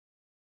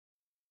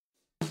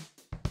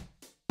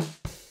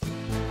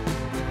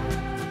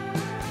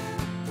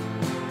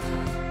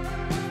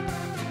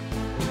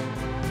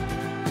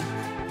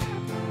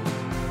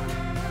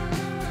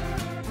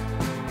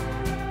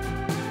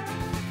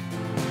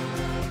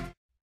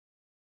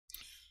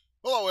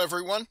Hello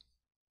everyone,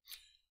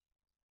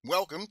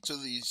 welcome to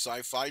the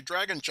Sci-Fi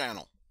Dragon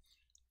channel.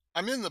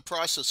 I'm in the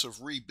process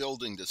of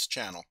rebuilding this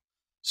channel,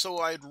 so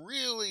I'd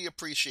really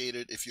appreciate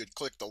it if you'd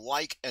click the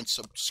like and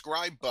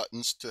subscribe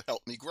buttons to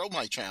help me grow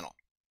my channel.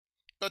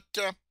 But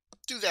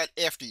do that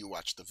after you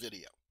watch the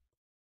video.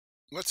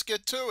 Let's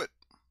get to it.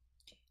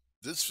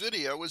 This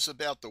video is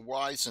about the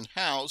whys and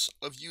hows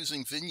of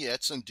using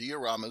vignettes and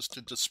dioramas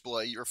to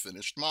display your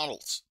finished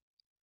models.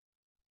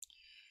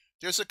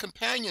 There's a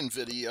companion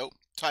video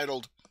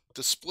titled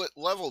The Split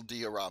Level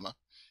Diorama,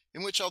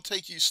 in which I'll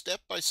take you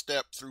step by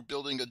step through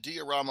building a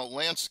diorama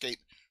landscape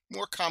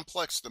more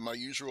complex than my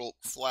usual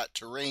flat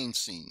terrain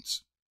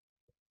scenes.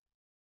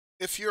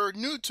 If you're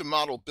new to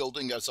model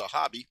building as a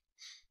hobby,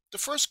 the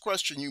first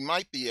question you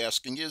might be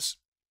asking is,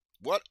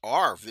 what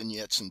are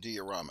vignettes and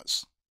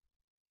dioramas?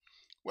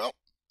 Well,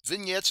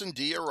 vignettes and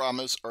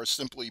dioramas are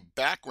simply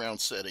background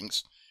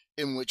settings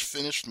in which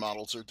finished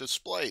models are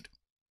displayed.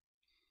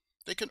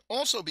 They can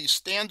also be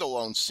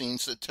standalone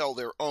scenes that tell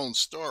their own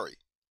story.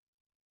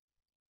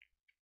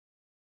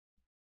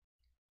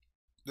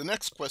 The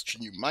next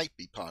question you might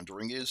be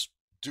pondering is,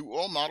 do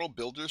all model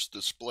builders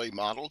display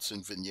models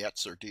in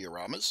vignettes or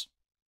dioramas?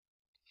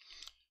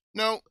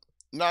 No,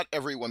 not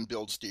everyone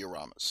builds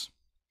dioramas.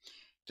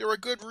 There are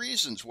good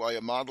reasons why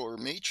a modeler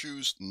may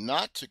choose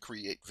not to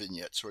create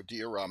vignettes or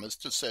dioramas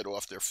to set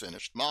off their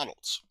finished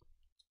models.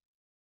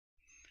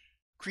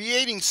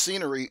 Creating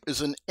scenery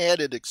is an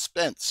added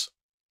expense.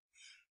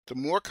 The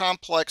more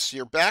complex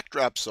your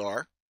backdrops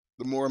are,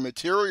 the more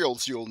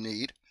materials you'll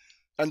need,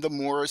 and the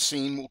more a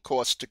scene will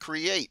cost to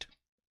create.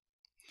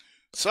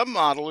 Some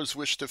modelers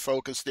wish to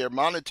focus their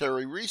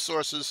monetary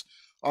resources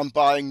on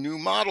buying new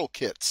model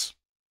kits,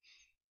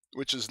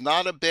 which is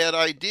not a bad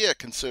idea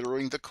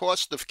considering the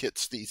cost of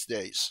kits these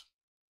days.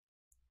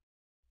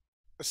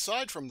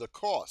 Aside from the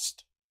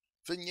cost,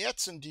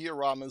 vignettes and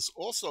dioramas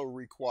also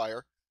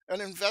require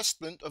an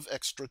investment of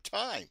extra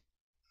time.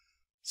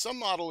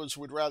 Some modelers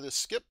would rather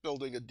skip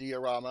building a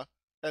diorama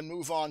and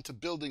move on to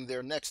building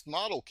their next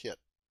model kit.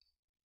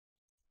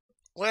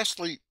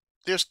 Lastly,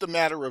 there's the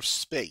matter of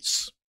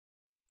space.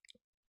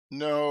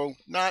 No,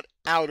 not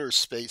outer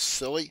space,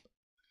 silly.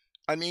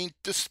 I mean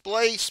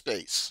display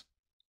space.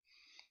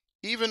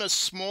 Even a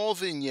small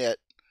vignette,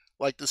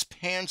 like this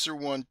Panzer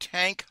I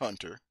tank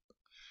hunter,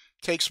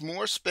 takes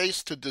more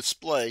space to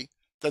display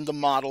than the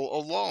model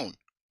alone.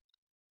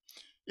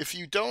 If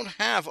you don't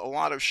have a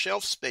lot of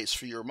shelf space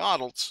for your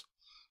models,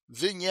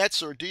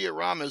 vignettes or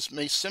dioramas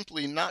may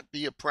simply not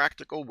be a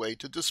practical way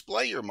to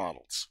display your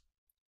models.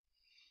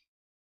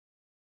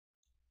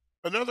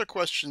 Another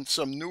question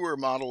some newer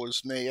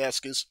modelers may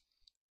ask is,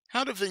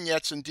 how do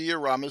vignettes and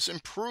dioramas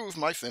improve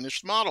my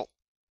finished model?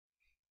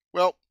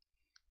 Well,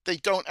 they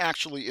don't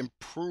actually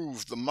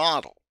improve the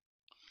model.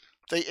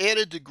 They add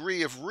a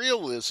degree of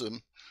realism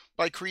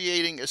by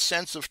creating a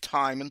sense of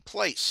time and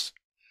place.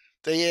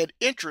 They add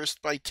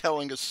interest by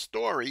telling a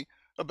story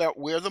about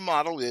where the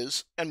model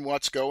is and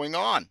what's going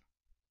on.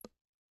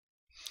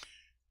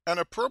 An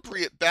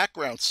appropriate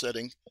background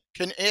setting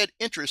can add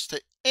interest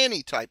to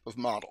any type of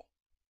model: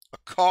 a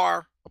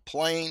car, a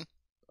plane,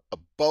 a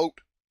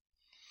boat.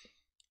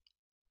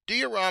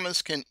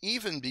 Dioramas can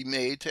even be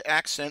made to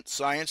accent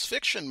science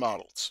fiction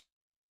models.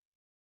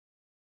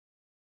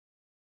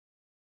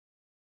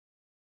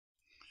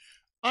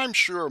 I'm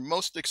sure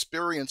most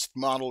experienced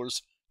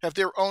modelers have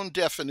their own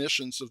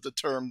definitions of the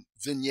term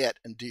vignette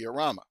and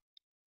diorama.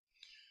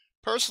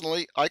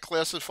 Personally, I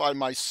classify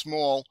my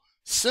small,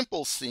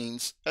 simple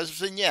scenes as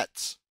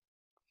vignettes.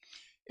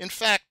 In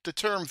fact, the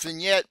term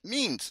vignette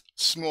means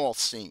small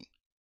scene.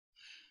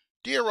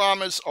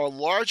 Dioramas are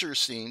larger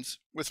scenes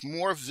with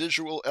more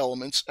visual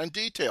elements and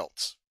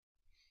details.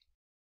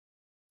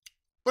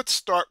 Let's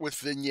start with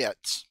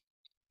vignettes.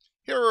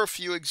 Here are a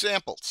few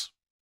examples.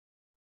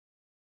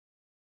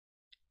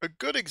 A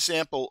good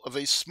example of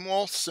a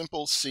small,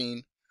 simple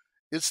scene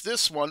is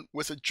this one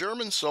with a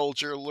German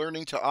soldier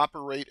learning to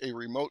operate a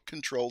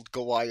remote-controlled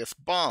Goliath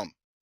bomb.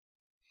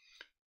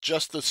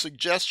 Just the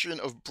suggestion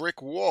of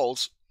brick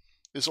walls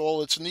is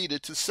all that's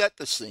needed to set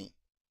the scene.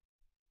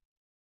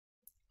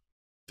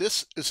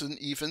 This is an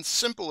even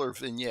simpler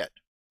vignette.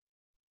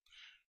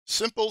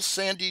 Simple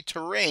sandy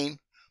terrain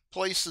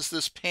places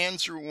this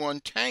Panzer I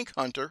tank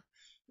hunter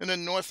in a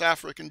North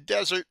African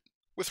desert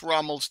with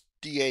Rommel's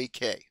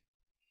DAK.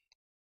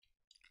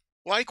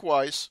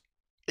 Likewise,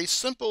 a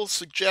simple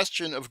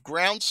suggestion of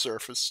ground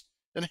surface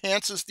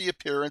enhances the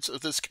appearance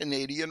of this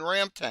Canadian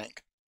ram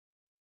tank.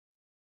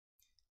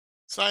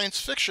 Science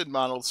fiction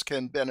models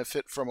can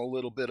benefit from a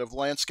little bit of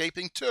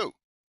landscaping too.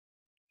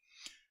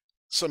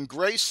 Some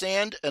gray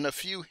sand and a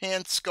few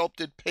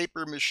hand-sculpted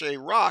papier-mâché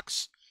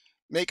rocks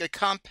make a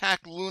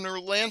compact lunar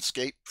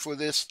landscape for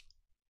this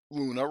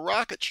Luna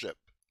rocket ship.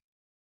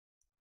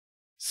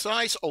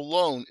 Size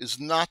alone is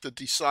not the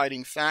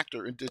deciding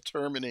factor in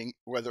determining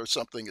whether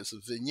something is a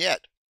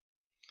vignette.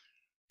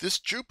 This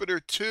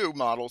Jupiter 2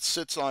 model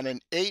sits on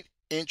an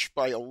 8-inch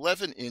by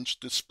 11-inch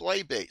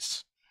display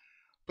base,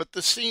 but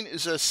the scene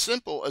is as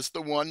simple as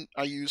the one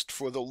I used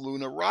for the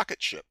Luna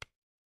rocket ship.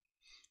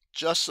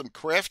 Just some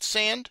craft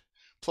sand,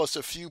 plus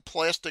a few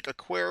plastic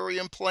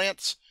aquarium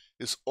plants,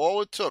 is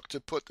all it took to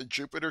put the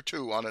Jupiter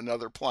 2 on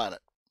another planet.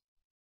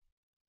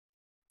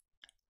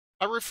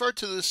 I refer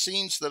to the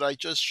scenes that I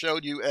just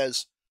showed you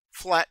as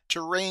flat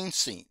terrain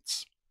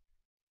scenes.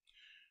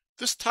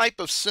 This type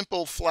of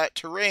simple flat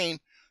terrain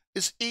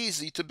is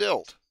easy to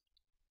build.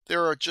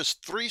 There are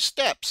just 3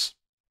 steps.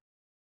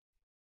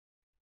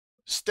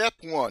 Step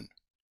 1.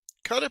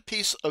 Cut a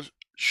piece of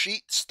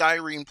sheet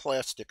styrene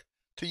plastic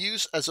to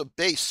use as a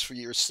base for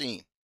your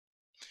scene.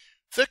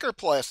 Thicker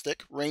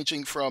plastic,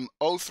 ranging from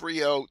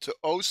 030 to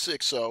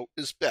 060,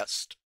 is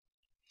best.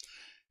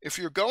 If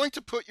you're going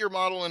to put your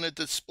model in a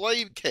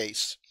display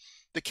case,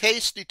 the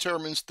case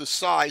determines the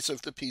size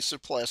of the piece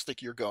of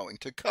plastic you're going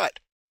to cut.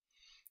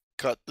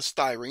 Cut the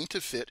styrene to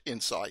fit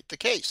inside the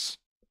case.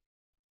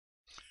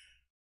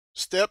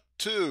 Step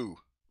 2.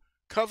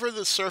 Cover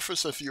the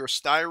surface of your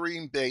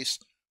styrene base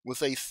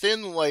with a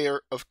thin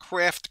layer of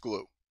craft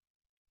glue.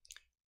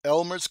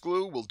 Elmer's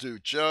glue will do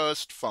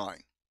just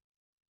fine.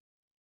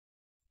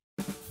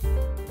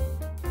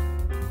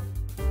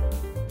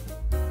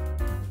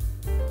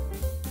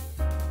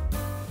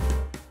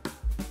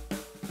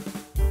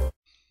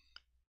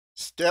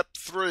 Step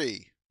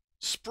 3.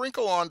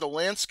 Sprinkle on the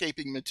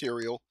landscaping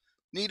material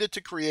needed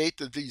to create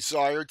the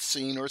desired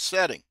scene or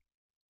setting.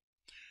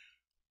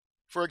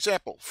 For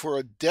example, for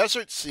a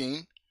desert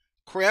scene,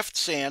 craft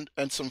sand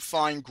and some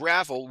fine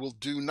gravel will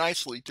do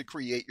nicely to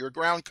create your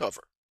ground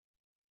cover.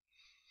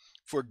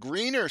 For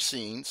greener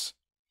scenes,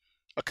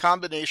 a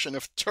combination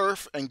of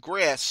turf and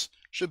grass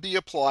should be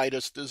applied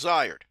as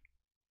desired.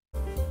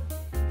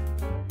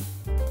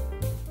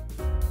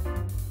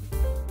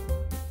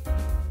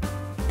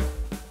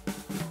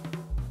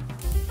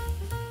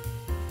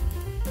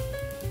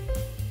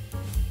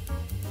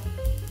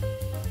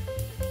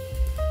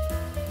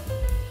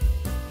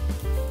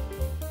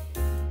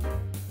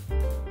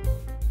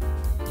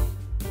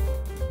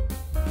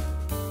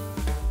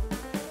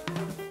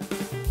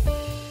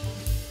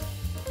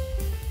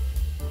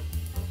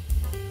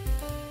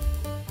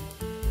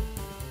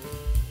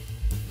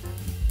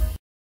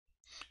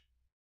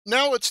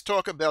 Now let's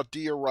talk about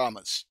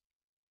dioramas.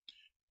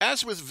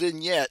 As with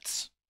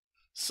vignettes,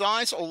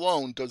 size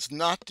alone does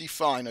not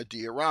define a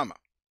diorama.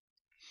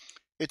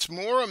 It's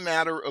more a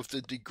matter of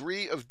the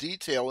degree of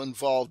detail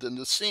involved in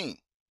the scene.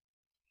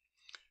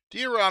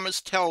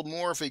 Dioramas tell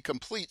more of a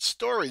complete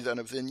story than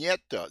a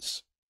vignette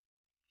does.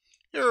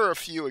 Here are a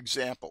few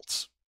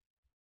examples.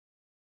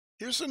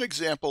 Here's an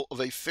example of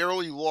a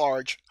fairly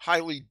large,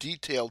 highly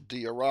detailed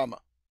diorama.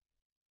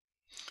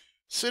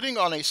 Sitting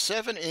on a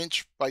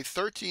 7-inch by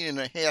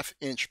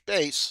 13.5-inch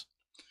base,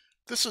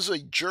 this is a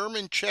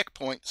German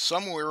checkpoint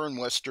somewhere in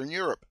Western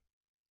Europe.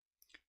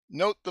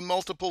 Note the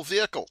multiple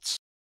vehicles.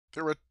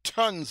 There are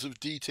tons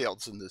of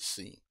details in this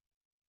scene.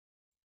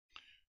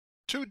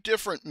 2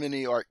 different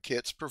mini art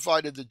kits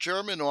provided the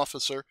German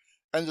officer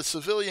and the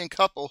civilian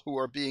couple who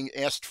are being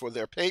asked for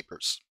their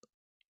papers.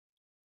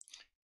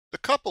 The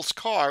couple's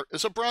car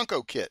is a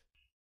Bronco kit.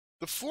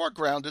 The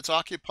foreground is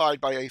occupied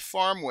by a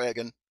farm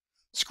wagon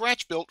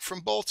scratch-built from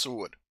balsa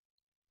wood.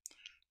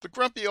 The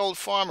grumpy old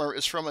farmer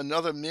is from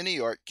another mini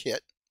art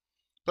kit,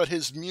 but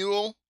his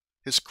mule,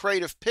 his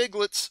crate of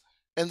piglets,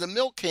 and the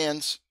milk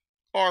cans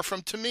are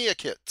from Tamiya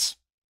kits.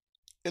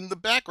 In the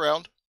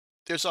background,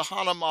 there's a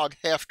Hanomag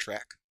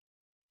half-track.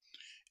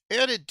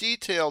 Added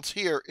details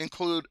here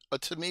include a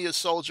Tamiya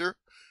soldier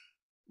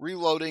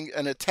reloading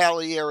an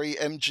Italieri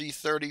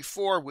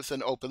MG34 with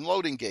an open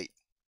loading gate.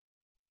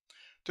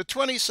 The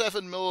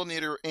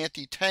 27mm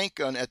anti-tank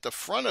gun at the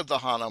front of the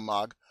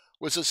Hanomag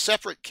was a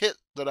separate kit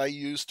that I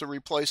used to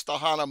replace the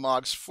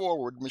Hanomag's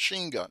forward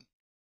machine gun.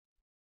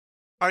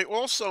 I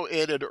also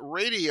added a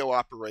radio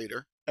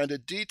operator and a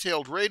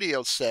detailed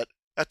radio set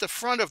at the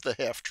front of the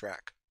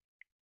half-track.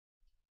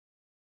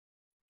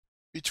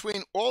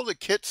 Between all the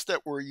kits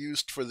that were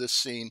used for this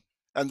scene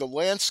and the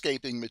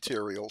landscaping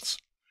materials,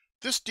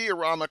 this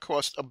diorama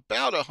cost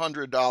about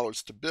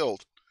 $100 to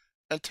build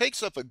and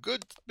takes up a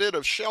good bit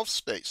of shelf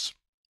space.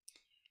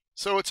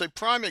 So it's a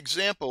prime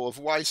example of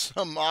why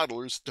some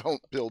modelers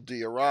don't build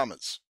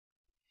dioramas.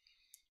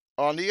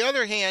 On the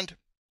other hand,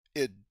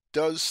 it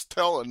does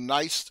tell a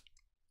nice,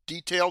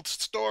 detailed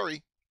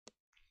story.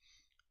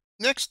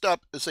 Next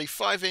up is a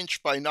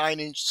 5-inch by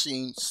 9-inch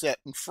scene set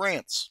in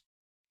France.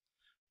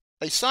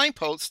 A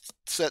signpost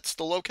sets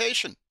the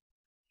location.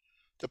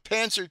 The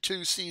Panzer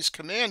IIC's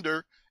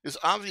commander is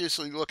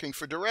obviously looking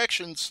for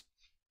directions,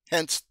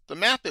 hence the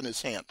map in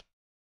his hand.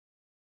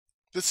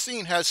 The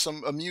scene has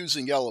some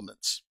amusing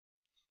elements.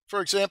 For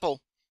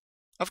example,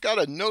 I've got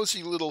a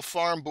nosy little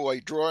farm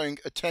boy drawing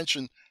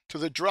attention to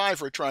the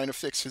driver trying to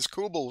fix his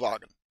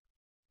Kugelwagen.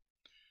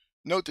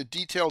 Note the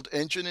detailed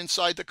engine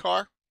inside the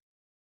car.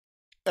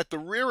 At the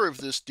rear of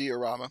this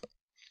diorama,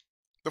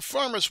 the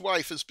farmer's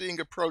wife is being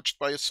approached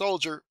by a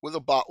soldier with a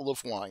bottle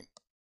of wine.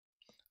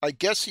 I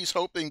guess he's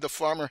hoping the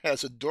farmer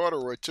has a daughter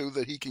or 2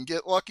 that he can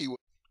get lucky with.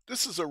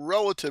 This is a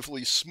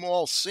relatively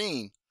small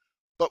scene,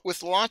 but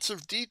with lots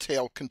of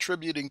detail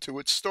contributing to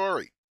its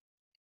story.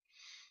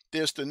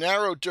 There's the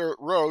narrow dirt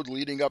road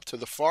leading up to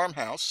the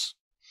farmhouse,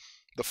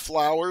 the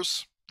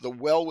flowers, the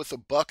well with a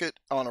bucket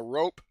on a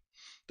rope,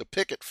 the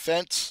picket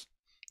fence,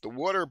 the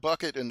water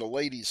bucket in the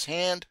lady's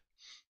hand,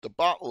 the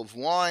bottle of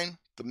wine,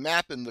 the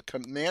map in the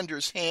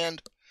commander's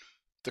hand,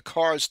 the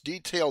car's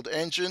detailed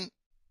engine,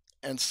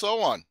 and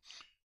so on.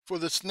 For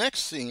this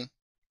next scene,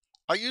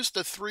 I used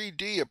a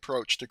 3D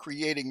approach to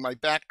creating my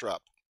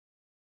backdrop.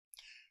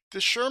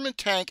 The Sherman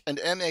tank and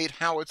M8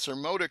 howitzer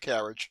motor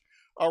carriage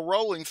are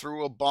rolling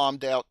through a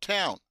bombed-out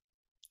town.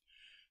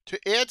 To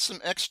add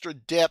some extra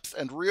depth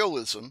and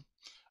realism,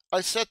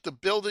 I set the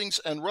buildings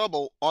and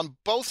rubble on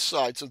both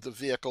sides of the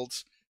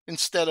vehicles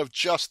instead of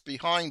just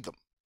behind them.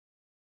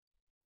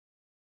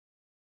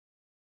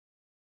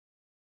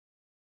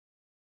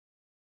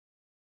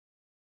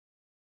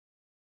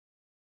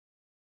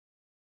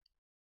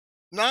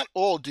 Not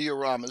all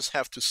dioramas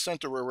have to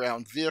center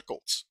around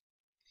vehicles.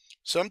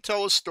 Some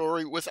tell a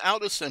story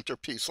without a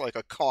centerpiece like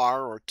a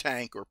car or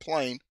tank or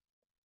plane.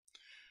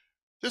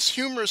 This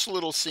humorous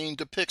little scene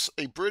depicts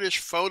a British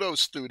photo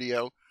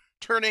studio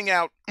turning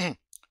out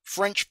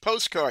French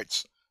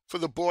postcards for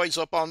the boys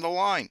up on the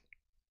line.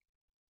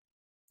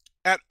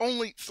 At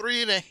only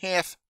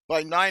 3.5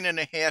 by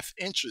 9.5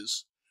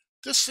 inches,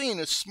 this scene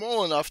is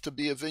small enough to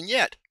be a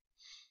vignette,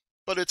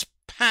 but it's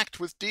packed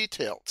with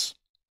details.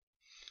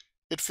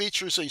 It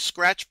features a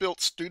scratch-built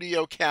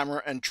studio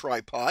camera and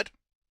tripod,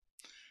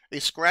 a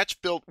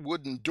scratch-built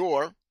wooden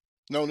door,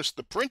 known as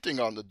the printing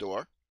on the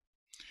door.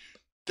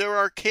 There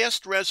are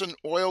cast resin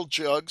oil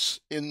jugs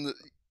in the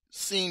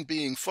scene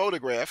being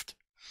photographed,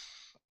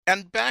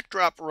 and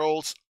backdrop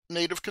rolls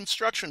made of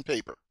construction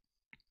paper.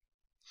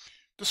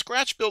 The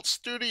scratch-built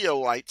studio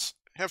lights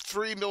have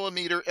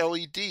 3mm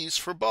LEDs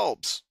for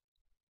bulbs.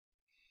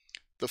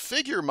 The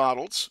figure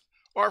models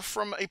are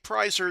from a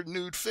Prizer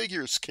nude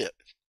figures kit.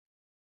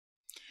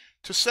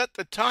 To set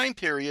the time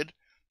period,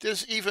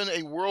 there's even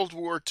a World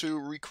War II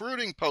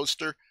recruiting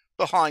poster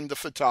behind the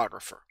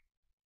photographer.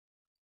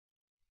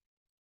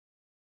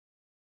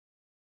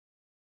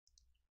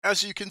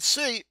 As you can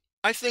see,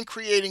 I think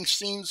creating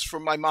scenes for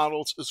my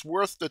models is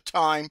worth the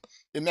time,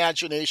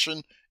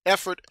 imagination,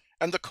 effort,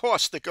 and the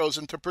cost that goes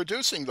into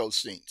producing those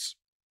scenes.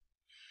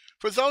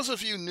 For those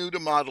of you new to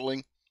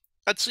modeling,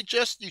 I'd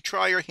suggest you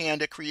try your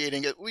hand at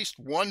creating at least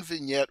one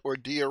vignette or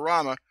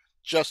diorama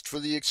just for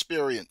the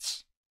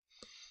experience.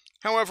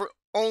 However,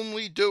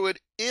 only do it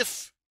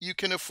if you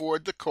can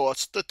afford the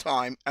cost, the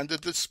time, and the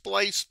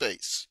display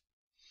space.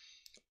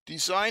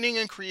 Designing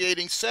and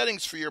creating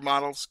settings for your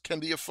models can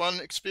be a fun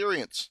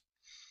experience.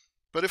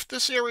 But if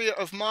this area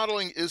of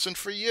modeling isn't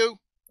for you,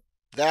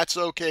 that's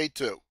okay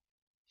too.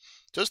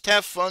 Just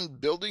have fun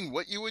building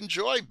what you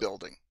enjoy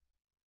building.